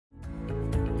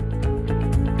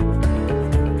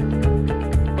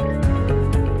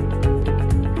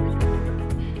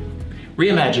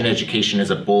Reimagine Education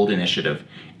is a bold initiative,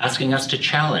 asking us to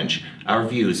challenge our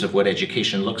views of what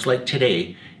education looks like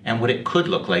today and what it could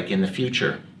look like in the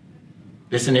future.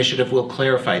 This initiative will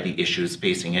clarify the issues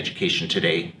facing education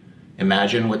today,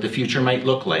 imagine what the future might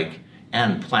look like,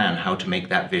 and plan how to make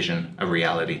that vision a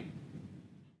reality.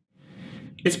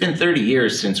 It's been 30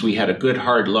 years since we had a good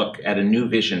hard look at a new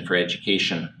vision for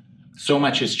education. So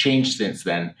much has changed since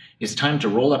then. It's time to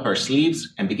roll up our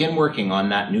sleeves and begin working on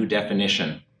that new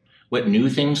definition. What new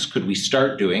things could we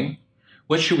start doing?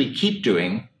 What should we keep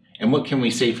doing? And what can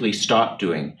we safely stop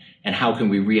doing? And how can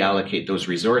we reallocate those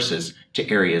resources to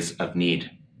areas of need?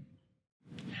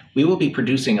 We will be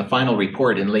producing a final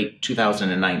report in late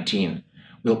 2019.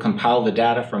 We'll compile the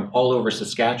data from all over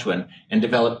Saskatchewan and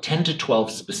develop 10 to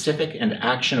 12 specific and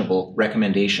actionable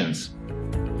recommendations.